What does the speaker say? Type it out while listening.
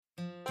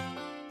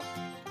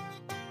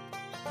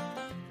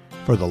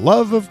for the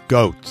love of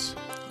goats.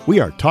 We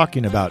are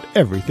talking about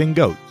everything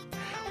goat.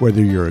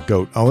 Whether you're a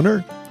goat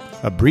owner,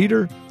 a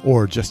breeder,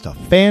 or just a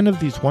fan of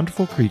these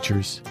wonderful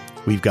creatures,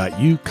 we've got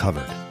you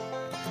covered.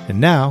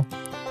 And now,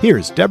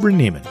 here's Deborah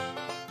Neiman.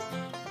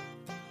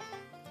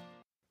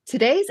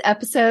 Today's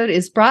episode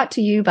is brought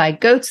to you by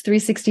Goats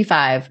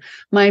 365,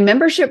 my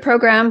membership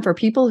program for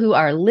people who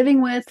are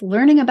living with,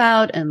 learning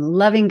about, and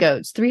loving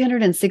goats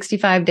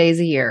 365 days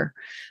a year.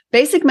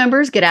 Basic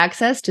members get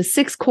access to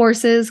 6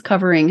 courses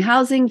covering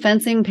housing,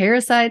 fencing,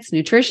 parasites,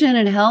 nutrition,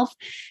 and health,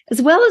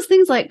 as well as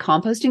things like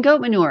composting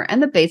goat manure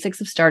and the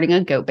basics of starting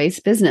a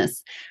goat-based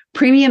business.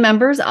 Premium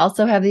members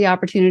also have the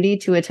opportunity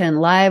to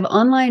attend live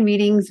online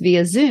meetings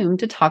via Zoom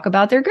to talk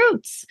about their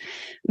goats.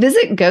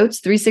 Visit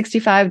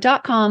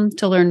goats365.com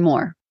to learn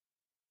more.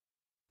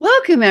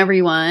 Welcome,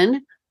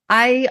 everyone.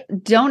 I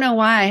don't know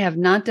why I have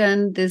not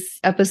done this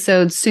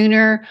episode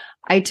sooner.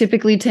 I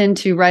typically tend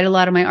to write a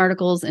lot of my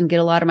articles and get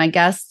a lot of my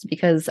guests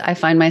because I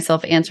find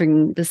myself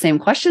answering the same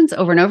questions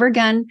over and over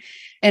again.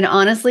 And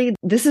honestly,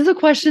 this is a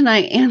question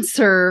I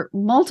answer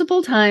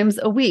multiple times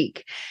a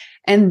week.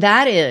 And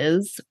that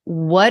is,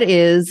 what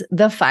is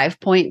the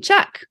 5-point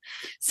check?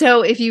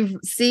 So if you've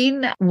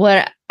seen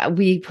what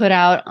we put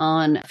out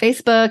on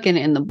Facebook and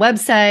in the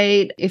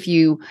website, if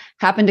you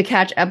happen to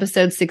catch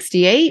episode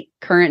 68,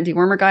 Current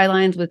Dewormer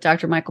Guidelines with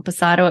Dr. Michael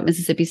Posado at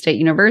Mississippi State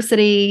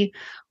University,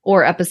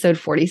 or episode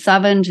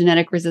 47,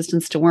 Genetic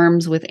Resistance to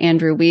Worms with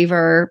Andrew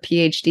Weaver,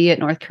 PhD at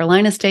North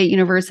Carolina State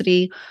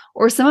University,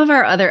 or some of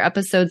our other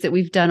episodes that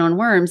we've done on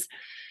worms,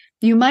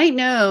 you might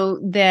know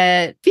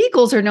that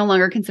fecals are no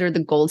longer considered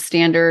the gold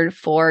standard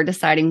for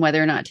deciding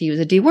whether or not to use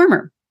a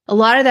dewormer. A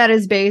lot of that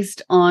is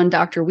based on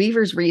Dr.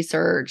 Weaver's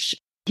research.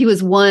 He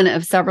was one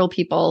of several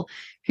people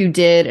who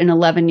did an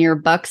 11-year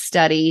buck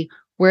study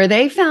where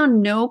they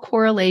found no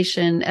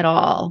correlation at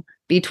all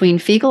between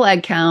fecal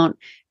egg count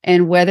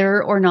and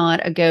whether or not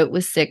a goat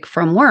was sick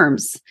from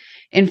worms.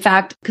 In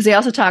fact, because I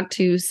also talked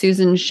to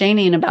Susan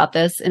Shanian about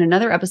this in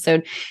another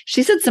episode,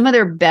 she said some of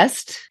their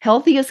best,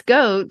 healthiest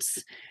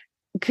goats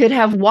could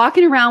have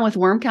walking around with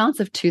worm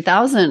counts of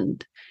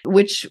 2,000,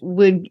 which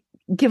would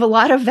give a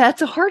lot of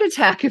vets a heart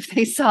attack if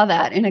they saw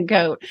that in a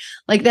goat.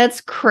 Like,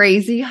 that's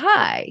crazy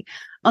high.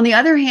 On the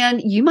other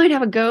hand, you might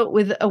have a goat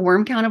with a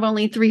worm count of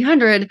only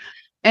 300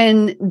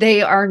 and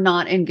they are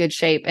not in good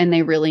shape and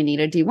they really need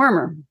a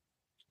dewormer.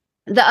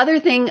 The other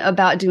thing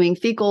about doing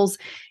fecals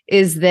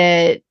is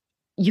that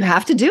you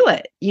have to do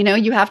it. You know,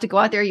 you have to go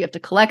out there, you have to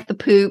collect the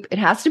poop. It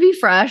has to be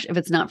fresh. If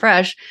it's not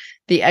fresh,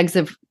 the eggs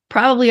have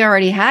probably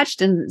already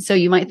hatched. And so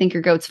you might think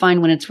your goat's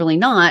fine when it's really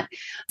not.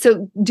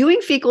 So doing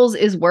fecals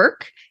is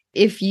work.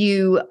 If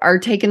you are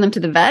taking them to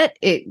the vet,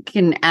 it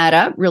can add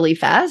up really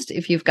fast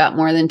if you've got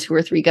more than 2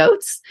 or 3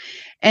 goats.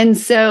 And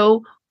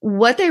so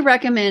what they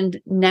recommend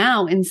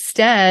now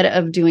instead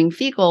of doing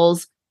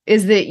fecals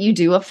is that you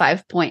do a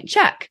 5-point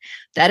check.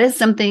 That is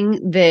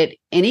something that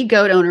any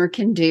goat owner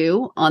can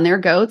do on their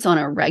goats on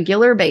a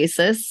regular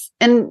basis.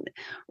 And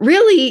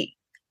really,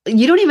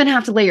 you don't even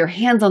have to lay your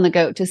hands on the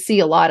goat to see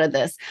a lot of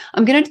this.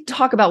 I'm going to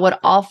talk about what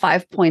all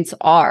 5 points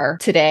are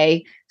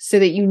today so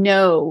that you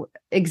know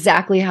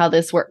exactly how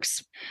this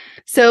works.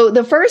 So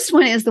the first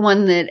one is the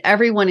one that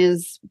everyone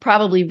is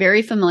probably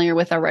very familiar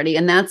with already,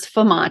 and that's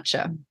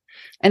FAMACHA.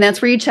 And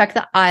that's where you check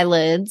the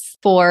eyelids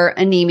for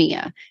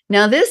anemia.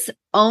 Now, this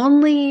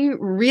only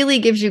really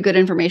gives you good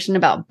information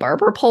about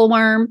Barber pole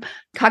worm.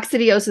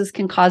 Coccidiosis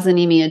can cause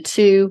anemia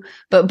too,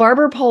 but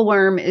Barber pole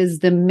worm is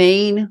the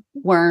main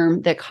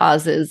worm that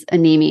causes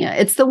anemia.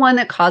 It's the one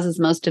that causes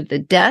most of the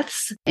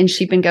deaths in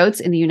sheep and goats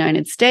in the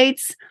United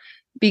States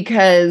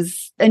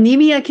because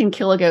anemia can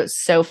kill a goat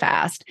so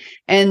fast.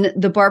 And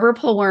the Barber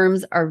pole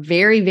worms are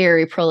very,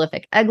 very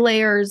prolific egg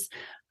layers.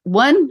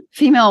 One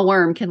female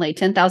worm can lay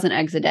 10,000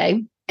 eggs a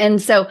day.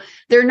 And so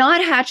they're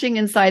not hatching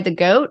inside the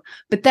goat,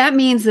 but that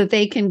means that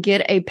they can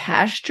get a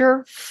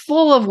pasture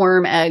full of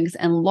worm eggs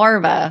and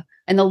larvae,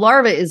 and the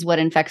larva is what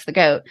infects the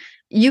goat.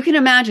 You can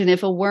imagine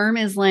if a worm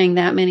is laying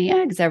that many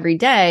eggs every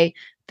day,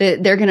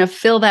 that they're going to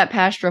fill that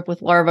pasture up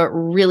with larvae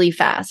really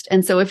fast.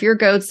 And so if your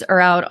goats are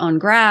out on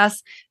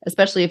grass,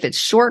 especially if it's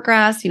short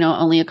grass,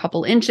 only a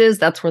couple inches,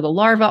 that's where the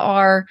larvae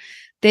are,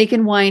 they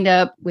can wind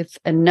up with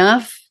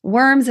enough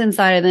worms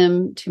inside of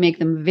them to make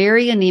them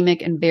very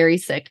anemic and very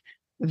sick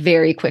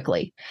very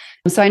quickly.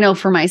 So I know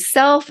for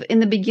myself in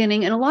the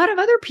beginning and a lot of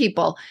other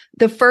people,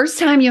 the first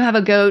time you have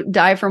a goat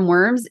die from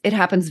worms, it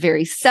happens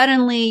very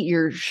suddenly.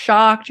 You're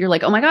shocked. You're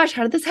like, oh my gosh,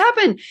 how did this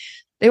happen?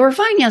 They were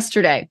fine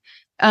yesterday.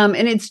 And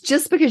it's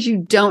just because you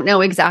don't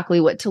know exactly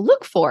what to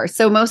look for.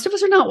 So most of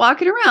us are not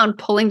walking around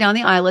pulling down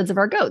the eyelids of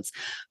our goats,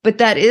 but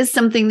that is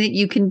something that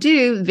you can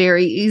do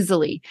very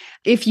easily.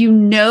 If you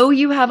know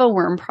you have a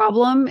worm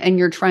problem and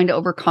you're trying to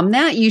overcome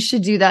that, you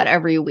should do that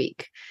every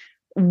week.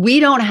 We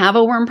don't have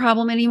a worm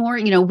problem anymore.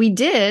 We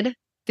did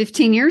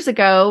 15 years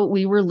ago.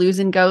 We were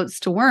losing goats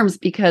to worms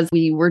because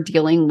we were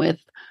dealing with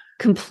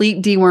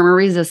complete dewormer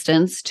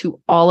resistance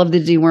to all of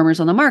the dewormers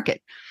on the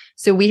market.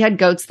 So we had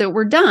goats that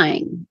were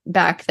dying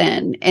back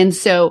then. And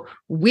so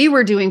we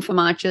were doing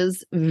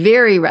FAMACHAs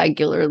very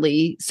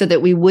regularly so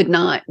that we would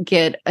not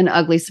get an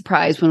ugly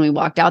surprise when we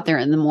walked out there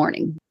in the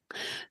morning.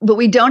 But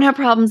we don't have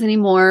problems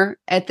anymore.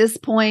 At this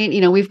point,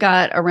 we've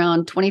got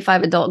around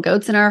 25 adult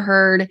goats in our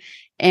herd.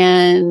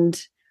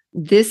 And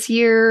this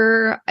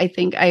year, I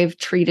think I've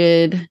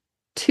treated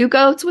 2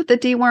 goats with a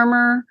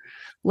dewormer.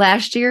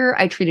 Last year,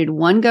 I treated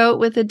 1 goat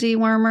with a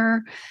dewormer.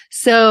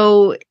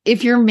 So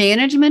if your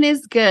management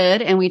is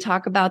good, and we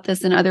talk about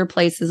this in other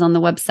places on the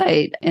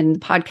website and the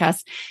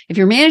podcast, if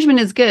your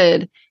management is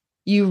good,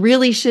 you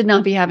really should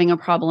not be having a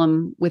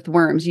problem with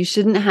worms. You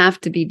shouldn't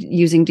have to be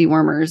using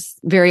dewormers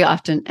very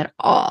often at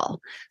all.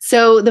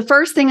 So the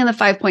first thing in the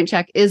 5-point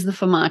check is the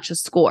FAMACHA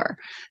score.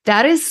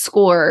 That is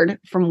scored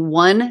from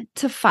 1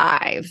 to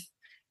 5.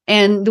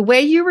 And the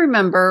way you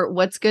remember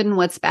what's good and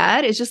what's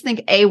bad is just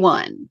think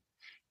A1.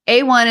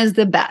 A1 is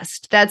the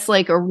best. That's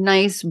like a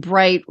nice,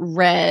 bright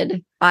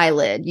red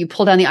eyelid. You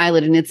pull down the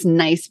eyelid and it's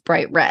nice,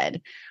 bright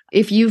red.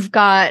 If you've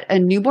got a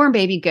newborn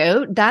baby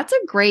goat, that's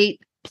a great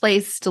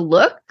place to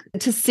look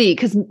to see,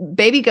 because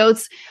baby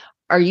goats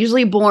are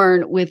usually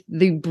born with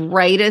the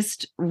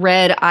brightest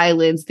red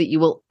eyelids that you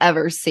will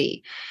ever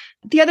see.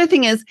 The other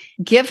thing is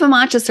get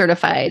FAMACHA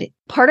certified.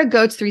 Part of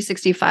Goats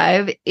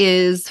 365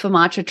 is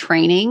FAMACHA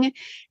training.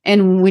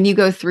 And when you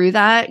go through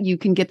that, you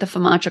can get the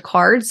FAMACHA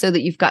card so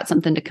that you've got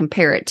something to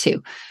compare it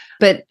to.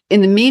 But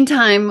in the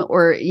meantime,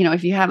 or,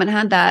 if you haven't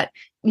had that,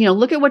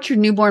 look at what your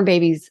newborn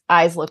baby's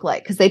eyes look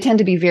like, because they tend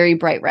to be very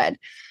bright red.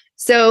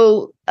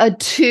 So a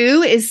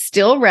 2 is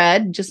still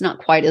red, just not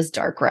quite as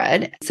dark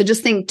red. So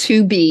just think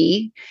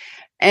 2B.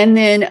 And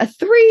then a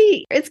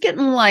 3, it's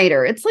getting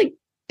lighter. It's like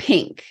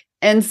pink.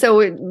 And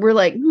so we're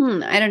like,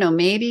 I don't know,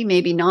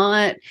 maybe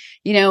not.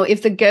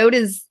 If the goat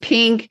is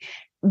pink,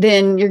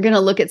 then you're going to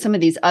look at some of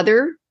these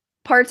other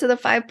parts of the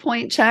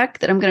 5-point check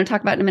that I'm going to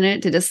talk about in a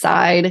minute to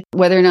decide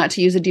whether or not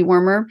to use a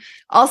dewormer.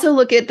 Also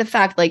look at the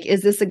fact,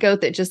 is this a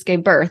goat that just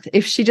gave birth?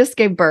 If she just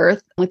gave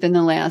birth within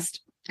the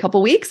last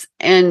couple weeks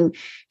and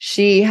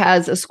she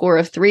has a score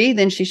of 3,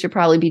 then she should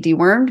probably be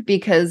dewormed,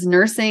 because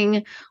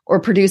nursing or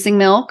producing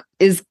milk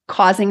is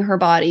causing her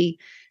body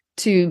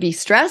to be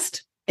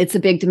stressed. It's a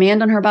big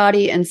demand on her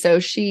body. And so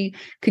she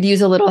could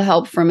use a little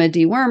help from a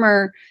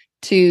dewormer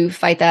to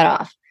fight that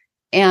off.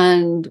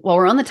 And while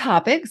we're on the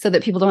topic, so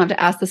that people don't have to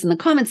ask this in the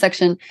comment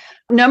section,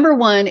 number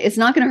 1, it's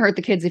not going to hurt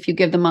the kids if you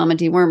give the mom a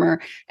dewormer.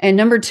 And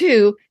number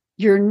 2,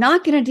 you're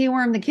not going to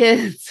deworm the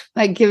kids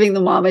by giving the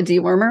mom a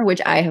dewormer,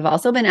 which I have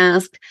also been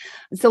asked.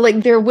 So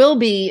there will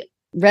be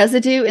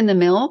residue in the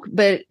milk,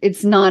 but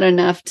it's not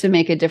enough to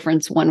make a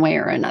difference one way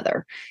or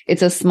another.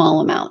 It's a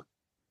small amount.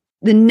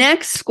 The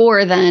next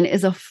score then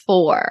is a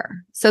 4.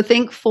 So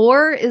think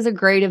 4 is a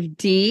grade of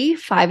D,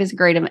 5 is a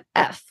grade of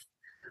F.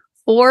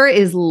 4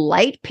 is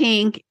light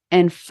pink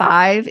and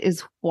 5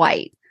 is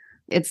white.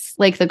 It's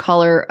like the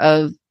color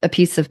of a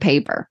piece of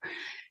paper.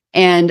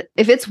 And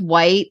if it's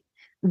white,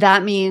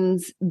 that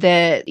means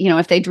that,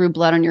 if they drew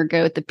blood on your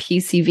goat, the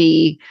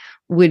PCV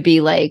would be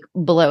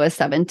below a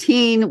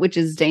 17, which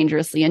is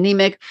dangerously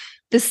anemic.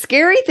 The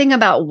scary thing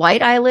about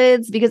white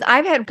eyelids, because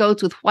I've had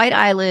goats with white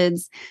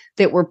eyelids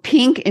that were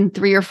pink in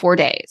 3 or 4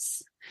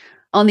 days.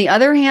 On the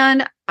other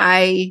hand,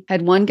 I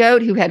had one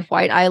goat who had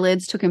white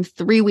eyelids, took him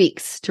 3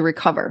 weeks to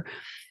recover.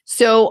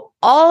 So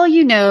all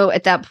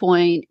at that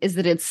point is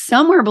that it's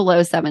somewhere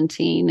below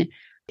 17.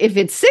 If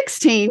it's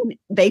 16,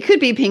 they could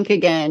be pink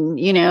again,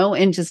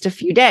 in just a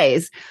few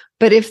days.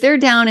 But if they're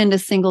down into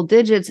single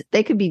digits,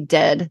 they could be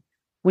dead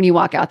when you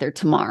walk out there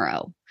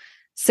tomorrow.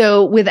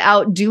 So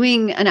without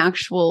doing an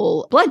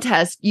actual blood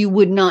test, you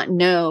would not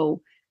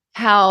know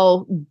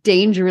how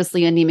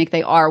dangerously anemic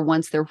they are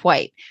once they're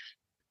white.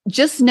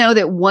 Just know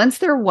that once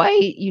they're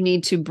white, you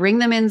need to bring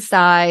them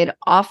inside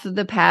off of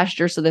the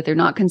pasture so that they're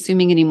not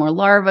consuming any more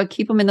larvae.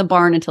 Keep them in the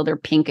barn until they're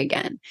pink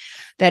again.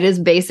 That is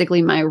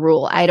basically my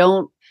rule. I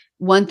don't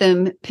want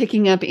them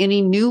picking up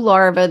any new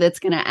larva that's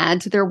going to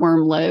add to their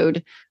worm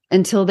load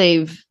until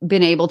they've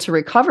been able to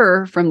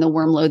recover from the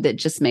worm load that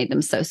just made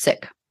them so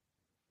sick.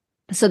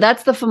 So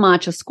that's the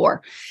FAMACHA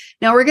score.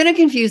 Now we're going to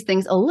confuse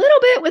things a little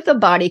bit with the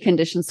body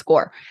condition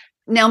score.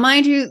 Now,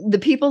 mind you, the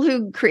people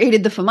who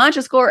created the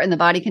FAMACHA score and the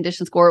body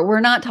condition score,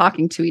 we're not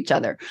talking to each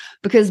other,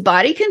 because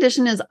body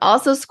condition is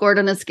also scored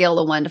on a scale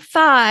of 1 to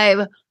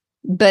 5,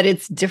 but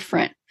it's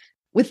different.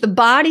 With the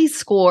body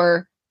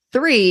score,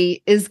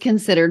 3 is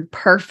considered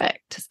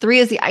perfect. 3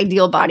 is the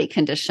ideal body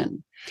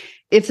condition.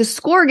 If the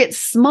score gets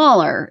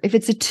smaller, if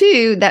it's a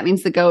 2, that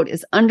means the goat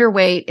is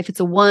underweight. If it's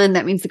a 1,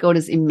 that means the goat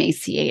is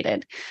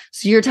emaciated.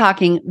 So you're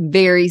talking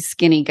very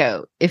skinny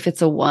goat. If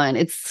it's a 1,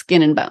 it's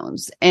skin and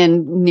bones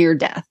and near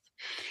death.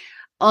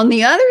 On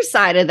the other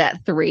side of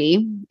that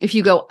 3, if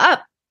you go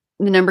up,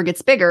 the number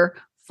gets bigger.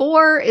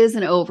 4 is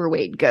an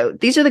overweight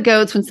goat. These are the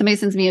goats. When somebody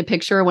sends me a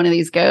picture of one of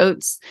these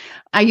goats,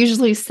 I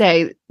usually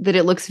say that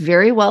it looks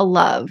very well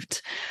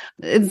loved.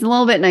 It's a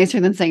little bit nicer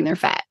than saying they're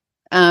fat.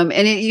 And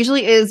it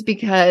usually is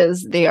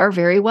because they are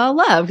very well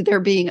loved. They're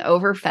being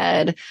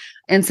overfed.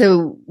 And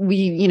so we,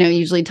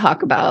 usually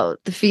talk about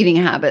the feeding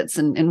habits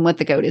and what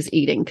the goat is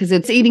eating, because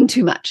it's eating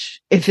too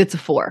much if it's a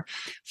 4.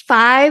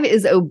 5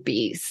 is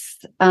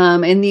obese.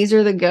 And these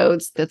are the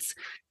goats that's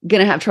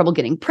going to have trouble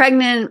getting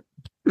pregnant,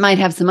 might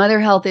have some other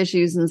health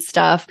issues and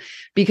stuff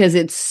because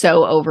it's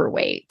so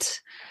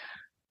overweight.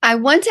 I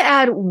want to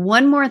add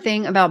one more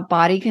thing about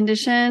body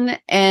condition,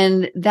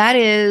 and that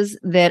is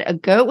that a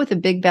goat with a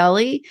big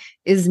belly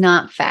is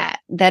not fat.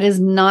 That is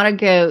not a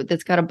goat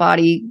that's got a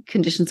body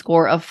condition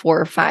score of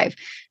 4 or 5.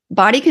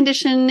 Body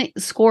condition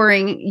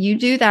scoring, you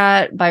do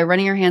that by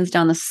running your hands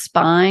down the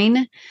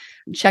spine,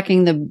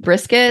 checking the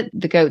brisket,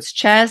 the goat's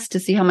chest, to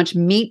see how much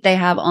meat they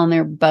have on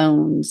their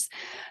bones.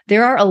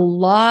 There are a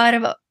lot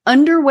of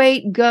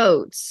underweight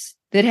goats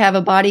that have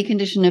a body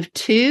condition of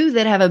 2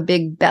 that have a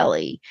big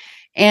belly.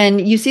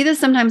 And you see this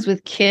sometimes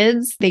with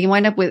kids. They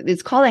wind up with,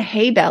 it's called a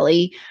hay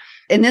belly.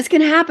 And this can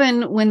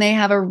happen when they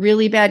have a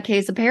really bad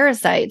case of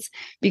parasites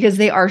because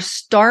they are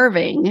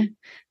starving.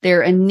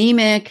 They're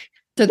anemic.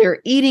 So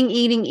they're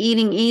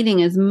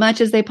eating as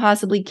much as they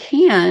possibly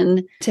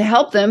can to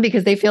help them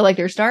because they feel like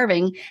they're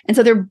starving. And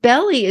so their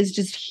belly is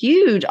just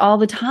huge all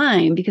the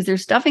time because they're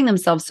stuffing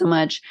themselves so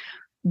much.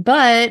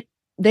 But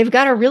they've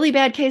got a really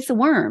bad case of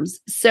worms.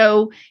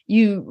 So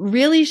you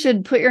really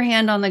should put your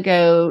hand on the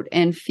goat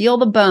and feel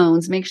the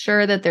bones. Make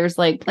sure that there's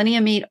like plenty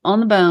of meat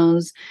on the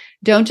bones.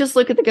 Don't just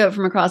look at the goat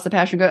from across the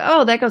pasture and go,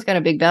 oh, that goat's got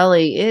a big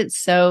belly.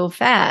 It's so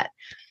fat.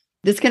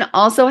 This can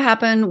also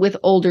happen with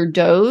older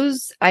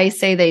does. I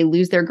say they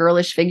lose their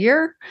girlish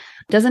figure.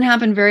 Doesn't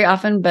happen very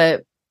often,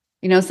 but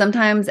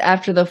sometimes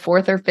after the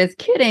 4th or 5th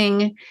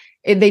kidding,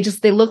 they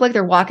look like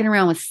they're walking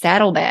around with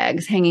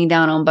saddlebags hanging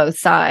down on both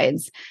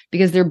sides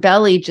because their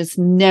belly just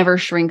never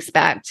shrinks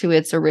back to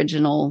its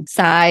original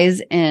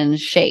size and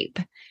shape.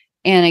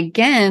 And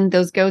again,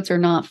 those goats are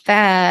not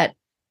fat.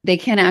 They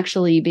can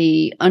actually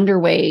be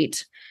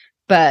underweight,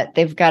 but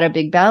they've got a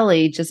big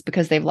belly just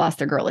because they've lost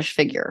their girlish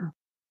figure.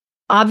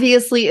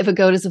 Obviously, if a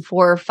goat is a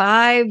 4 or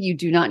 5, you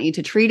do not need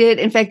to treat it.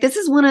 In fact, this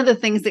is one of the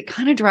things that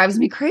kind of drives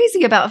me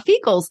crazy about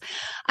fecals.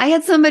 I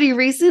had somebody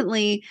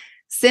recently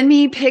send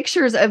me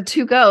pictures of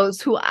 2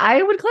 goats who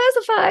I would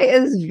classify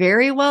as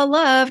very well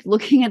loved,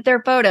 looking at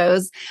their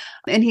photos.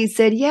 And he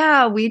said,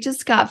 yeah, we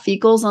just got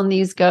fecals on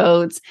these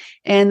goats.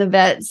 And the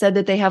vet said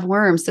that they have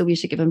worms, so we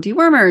should give them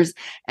dewormers.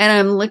 And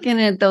I'm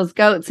looking at those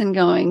goats and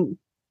going,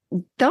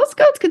 those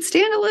goats could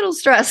stand a little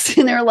stress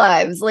in their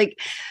lives. Like,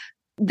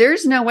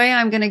 there's no way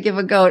I'm going to give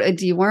a goat a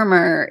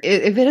dewormer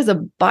if it has a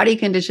body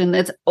condition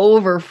that's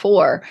over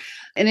 4.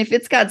 And if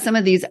it's got some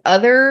of these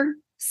other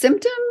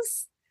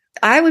symptoms,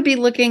 I would be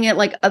looking at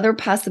like other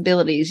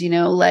possibilities,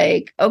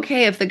 like,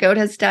 okay, if the goat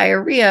has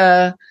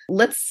diarrhea,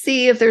 let's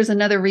see if there's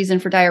another reason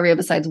for diarrhea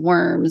besides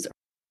worms.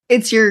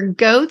 It's your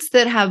goats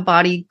that have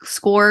body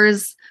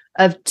scores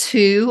of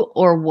 2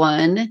 or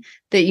 1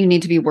 that you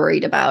need to be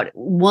worried about.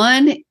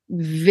 1,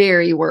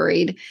 very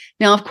worried.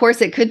 Now, of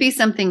course, it could be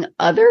something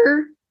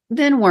other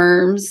than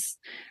worms.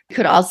 It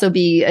could also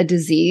be a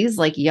disease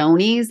like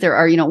Johne's. There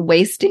are,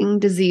 wasting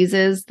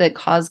diseases that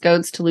cause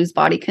goats to lose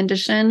body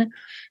condition.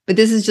 But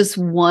this is just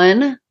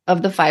one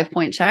of the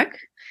 5-point check.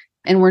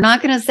 And we're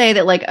not going to say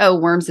that like, oh,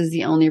 worms is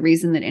the only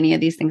reason that any of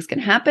these things can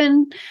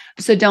happen.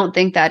 So don't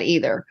think that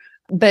either.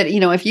 But,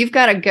 if you've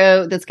got a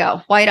goat that's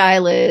got white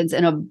eyelids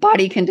and a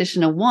body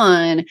condition of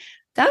 1,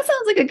 that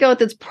sounds like a goat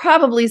that's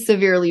probably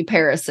severely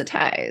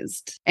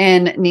parasitized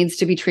and needs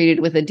to be treated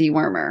with a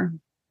dewormer.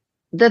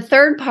 The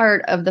third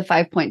part of the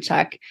 5-point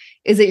check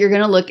is that you're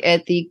going to look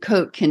at the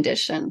coat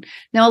condition.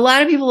 Now, a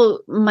lot of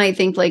people might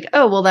think like,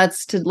 oh, well,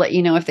 that's to let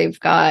you know if they've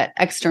got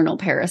external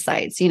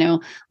parasites,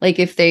 like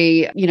if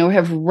they,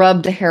 have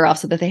rubbed the hair off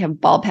so that they have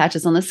bald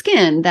patches on the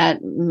skin,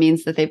 that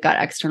means that they've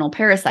got external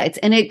parasites.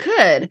 And it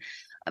could,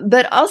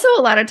 but also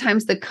a lot of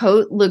times the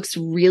coat looks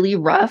really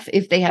rough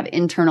if they have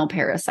internal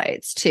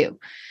parasites too.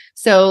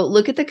 So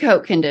look at the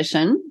coat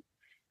condition.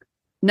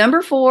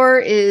 Number 4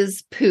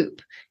 is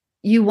poop.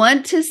 You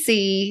want to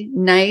see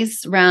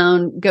nice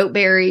round goat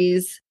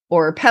berries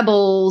or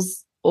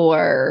pebbles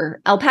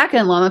or alpaca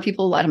and llama.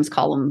 People a lot of times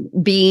call them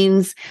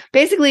beans.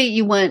 Basically,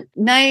 you want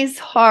nice,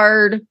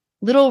 hard,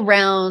 little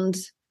round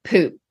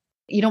poop.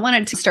 You don't want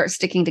it to start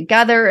sticking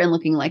together and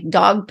looking like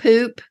dog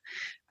poop.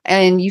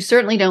 And you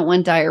certainly don't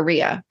want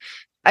diarrhea.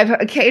 I've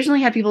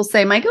occasionally had people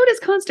say, my goat is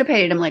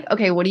constipated. I'm like,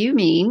 okay, what do you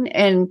mean?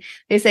 And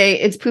they say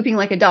it's pooping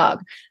like a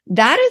dog.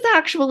 That is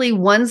actually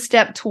one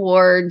step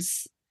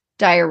towards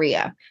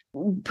diarrhea.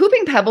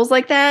 Pooping pebbles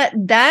like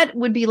that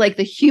would be like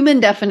the human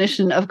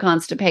definition of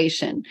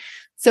constipation.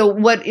 So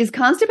what is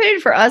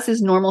constipated for us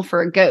is normal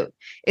for a goat.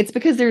 It's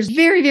because there's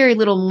very, very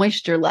little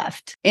moisture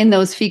left in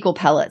those fecal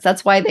pellets.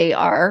 That's why they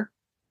are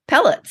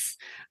pellets.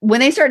 When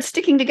they start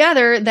sticking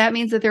together, that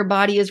means that their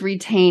body is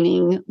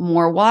retaining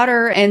more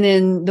water. And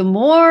then the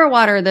more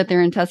water that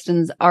their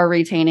intestines are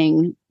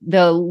retaining,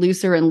 the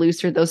looser and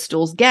looser those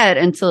stools get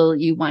until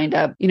you wind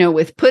up,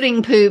 with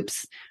pudding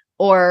poops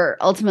or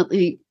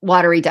ultimately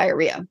watery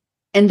diarrhea.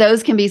 And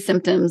those can be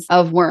symptoms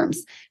of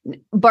worms.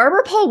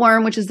 Barber pole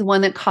worm, which is the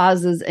one that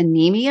causes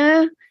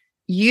anemia,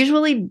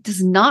 usually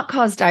does not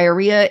cause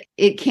diarrhea.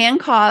 It can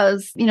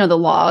cause, the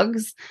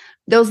logs.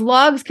 Those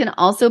logs can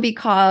also be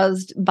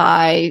caused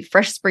by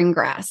fresh spring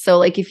grass. So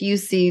like if you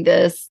see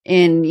this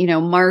in,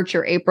 March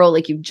or April,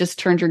 like you've just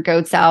turned your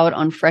goats out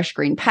on fresh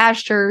green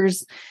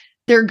pastures,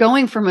 they're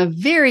going from a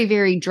very,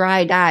 very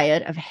dry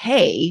diet of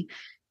hay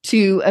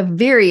to a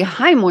very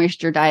high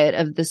moisture diet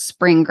of the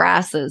spring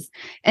grasses.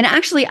 And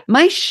actually,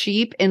 my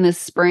sheep in the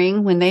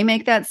spring, when they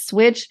make that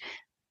switch,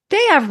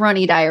 they have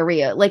runny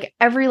diarrhea, like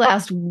every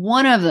last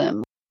one of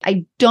them.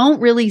 I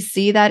don't really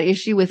see that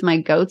issue with my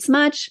goats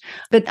much,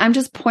 but I'm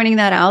just pointing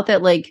that out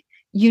that like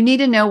you need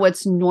to know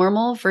what's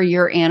normal for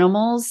your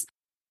animals.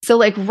 So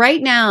like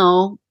right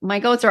now, my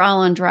goats are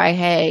all on dry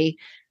hay.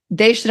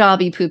 They should all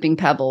be pooping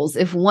pebbles.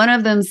 If one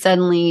of them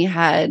suddenly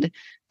had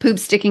poop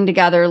sticking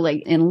together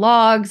like in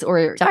logs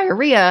or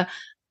diarrhea,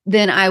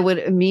 then I would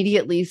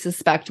immediately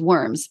suspect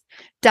worms.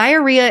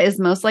 Diarrhea is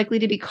most likely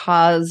to be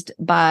caused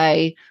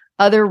by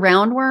other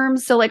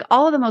roundworms. So like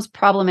all of the most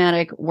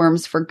problematic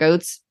worms for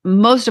goats,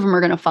 most of them are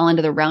going to fall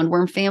into the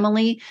roundworm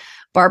family.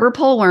 Barber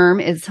pole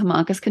worm is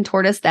Haemonchus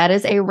contortus. That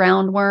is a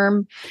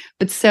roundworm,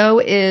 but so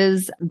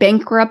is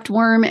bankrupt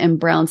worm and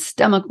brown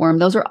stomach worm.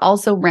 Those are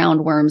also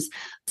roundworms.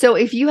 So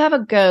if you have a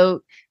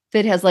goat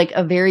that has like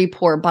a very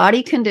poor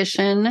body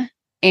condition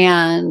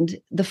and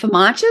the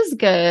FMACHA is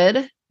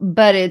good,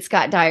 but it's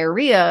got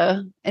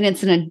diarrhea and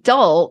it's an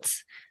adult,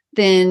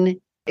 then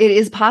it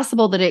is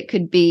possible that it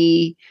could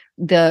be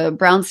the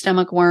brown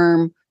stomach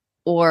worm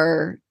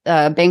or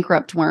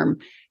bankrupt worm.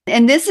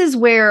 And this is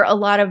where a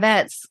lot of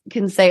vets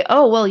can say,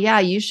 oh, well, yeah,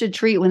 you should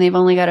treat when they've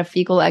only got a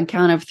fecal egg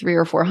count of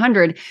 300 or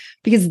 400,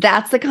 because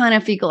that's the kind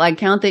of fecal egg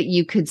count that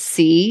you could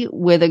see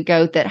with a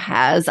goat that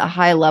has a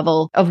high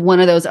level of one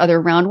of those other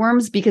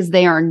roundworms, because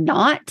they are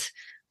not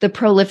the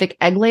prolific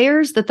egg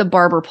layers that the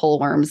barber pole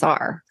worms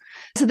are.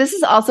 So this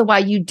is also why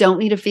you don't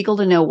need a fecal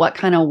to know what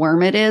kind of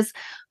worm it is.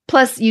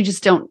 Plus, you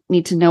just don't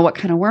need to know what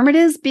kind of worm it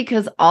is,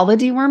 because all the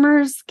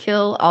dewormers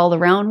kill all the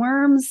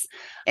roundworms.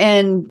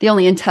 And the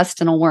only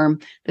intestinal worm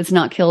that's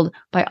not killed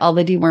by all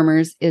the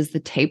dewormers is the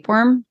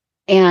tapeworm.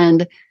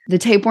 And the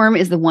tapeworm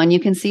is the one you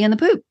can see in the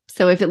poop.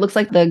 So if it looks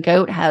like the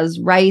goat has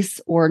rice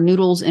or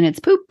noodles in its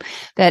poop,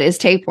 that is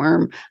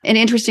tapeworm. And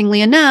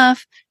interestingly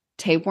enough,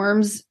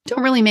 tapeworms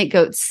don't really make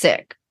goats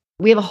sick.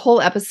 We have a whole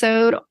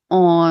episode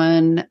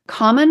on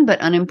common but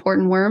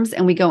unimportant worms,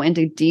 and we go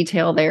into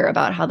detail there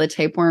about how the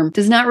tapeworm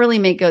does not really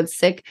make goats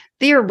sick.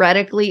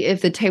 Theoretically,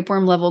 if the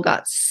tapeworm level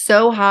got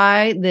so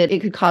high that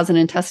it could cause an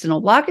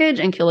intestinal blockage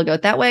and kill a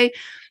goat that way,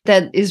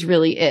 that is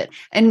really it.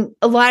 And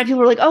a lot of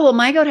people are like, oh, well,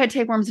 my goat had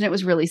tapeworms and it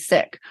was really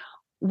sick.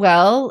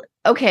 Well,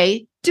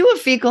 okay, do a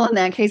fecal in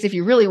that case if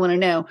you really want to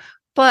know.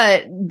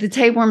 But the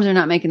tapeworms are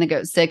not making the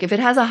goat sick. If it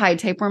has a high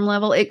tapeworm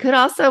level, it could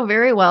also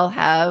very well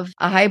have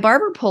a high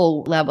barber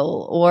pole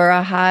level or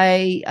a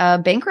high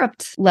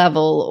bankrupt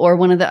level or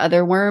one of the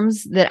other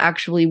worms that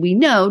actually we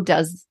know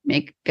does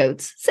make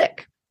goats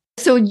sick.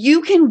 So you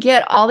can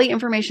get all the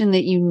information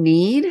that you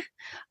need,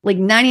 like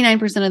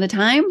 99% of the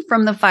time,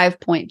 from the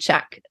 5-point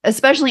check,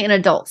 especially in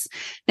adults.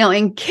 Now,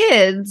 in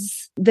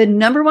kids, the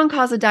number one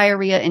cause of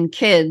diarrhea in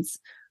kids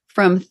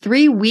from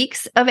 3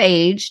 weeks of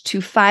age to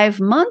 5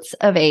 months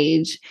of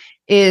age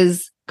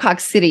is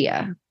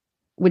coccidia,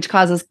 which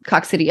causes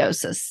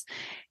coccidiosis.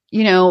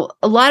 A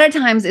lot of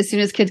times, as soon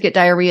as kids get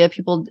diarrhea,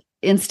 people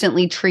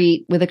instantly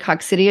treat with a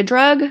coccidia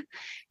drug.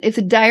 If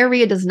the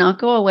diarrhea does not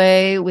go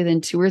away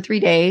within 2 or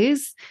 3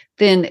 days,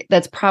 then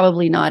that's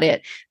probably not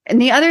it.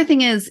 And the other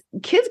thing is,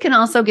 kids can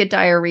also get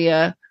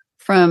diarrhea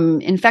from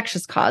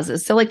infectious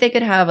causes. So like they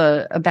could have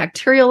a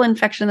bacterial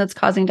infection that's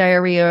causing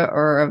diarrhea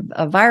or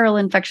a viral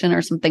infection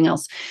or something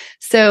else.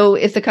 So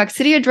if the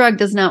coccidia drug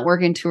does not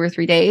work in 2 or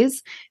 3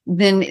 days,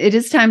 then it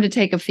is time to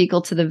take a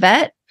fecal to the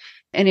vet.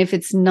 And if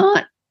it's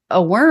not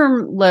a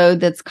worm load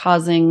that's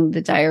causing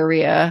the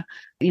diarrhea,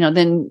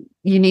 then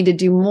you need to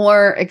do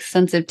more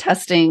extensive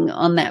testing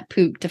on that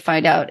poop to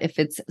find out if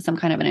it's some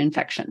kind of an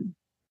infection.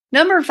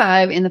 Number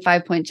 5 in the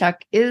 5-point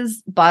check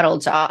is bottle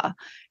jaw.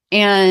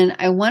 And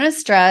I want to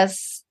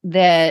stress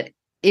that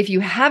if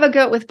you have a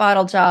goat with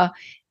bottle jaw,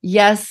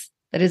 yes,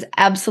 that is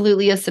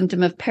absolutely a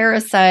symptom of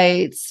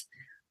parasites,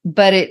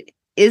 but it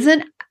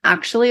isn't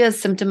actually a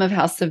symptom of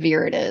how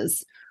severe it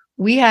is.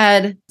 We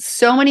had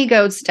so many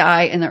goats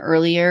die in the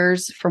early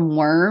years from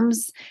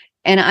worms,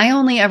 and I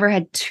only ever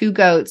had 2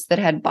 goats that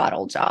had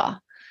bottle jaw.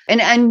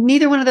 And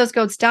neither one of those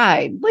goats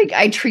died. Like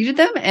I treated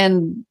them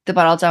and the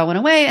bottle jaw went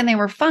away and they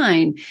were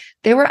fine.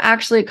 They were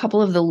actually a couple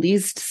of the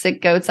least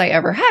sick goats I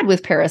ever had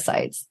with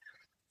parasites.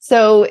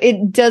 So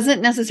it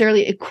doesn't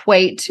necessarily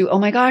equate to, oh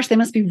my gosh, they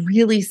must be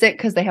really sick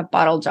because they have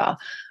bottle jaw.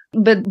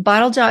 But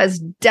bottle jaw is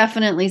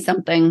definitely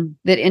something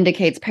that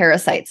indicates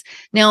parasites.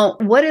 Now,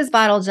 what is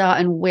bottle jaw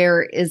and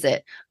where is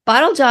it?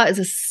 Bottle jaw is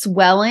a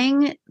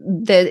swelling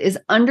that is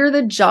under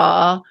the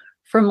jaw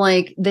from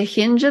like the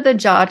hinge of the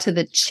jaw to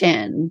the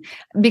chin,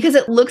 because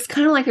it looks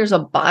kind of like there's a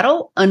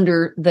bottle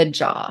under the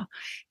jaw.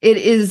 It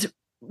is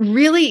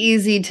really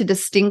easy to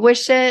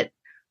distinguish it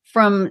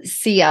from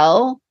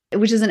CL,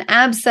 which is an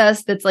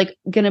abscess that's like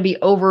going to be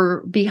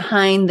over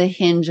behind the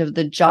hinge of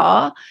the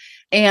jaw.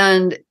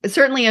 And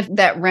certainly if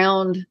that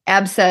round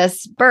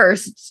abscess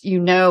bursts,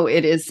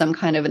 it is some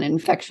kind of an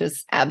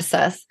infectious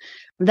abscess.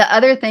 The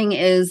other thing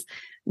is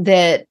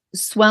that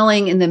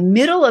swelling in the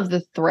middle of the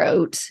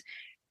throat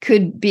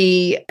could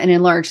be an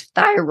enlarged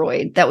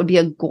thyroid. That would be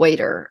a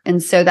goiter.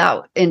 And so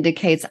that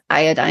indicates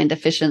iodine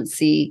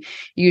deficiency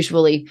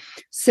usually.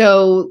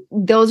 So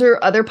those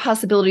are other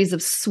possibilities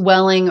of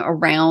swelling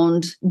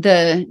around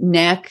the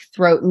neck,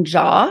 throat, and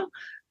jaw.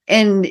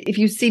 And if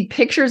you see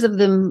pictures of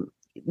them,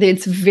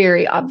 it's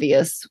very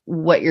obvious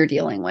what you're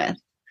dealing with.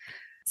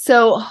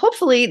 So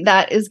hopefully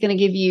that is going to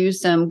give you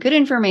some good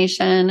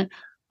information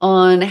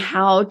on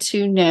how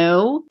to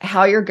know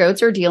how your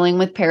goats are dealing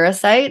with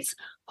parasites.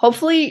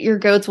 Hopefully your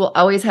goats will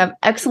always have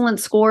excellent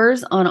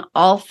scores on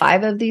all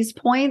 5 of these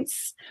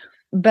points.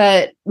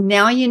 But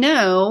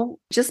now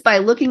just by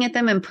looking at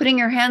them and putting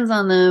your hands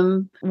on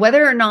them,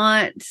 whether or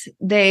not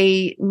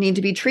they need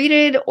to be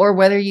treated or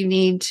whether you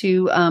need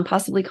to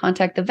possibly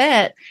contact the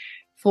vet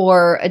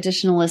for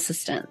additional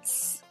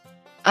assistance.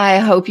 I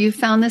hope you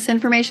found this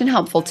information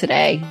helpful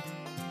today.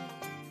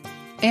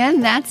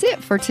 And that's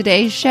it for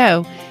today's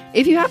show.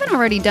 If you haven't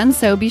already done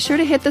so, be sure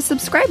to hit the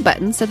subscribe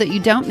button so that you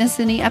don't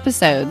miss any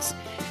episodes.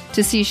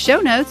 To see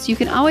show notes, you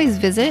can always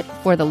visit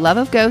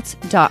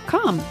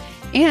fortheloveofgoats.com.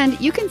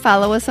 And you can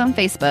follow us on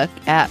Facebook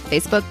at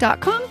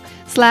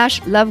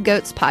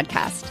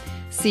facebook.com/lovegoatspodcast.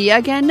 See you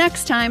again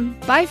next time.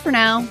 Bye for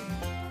now.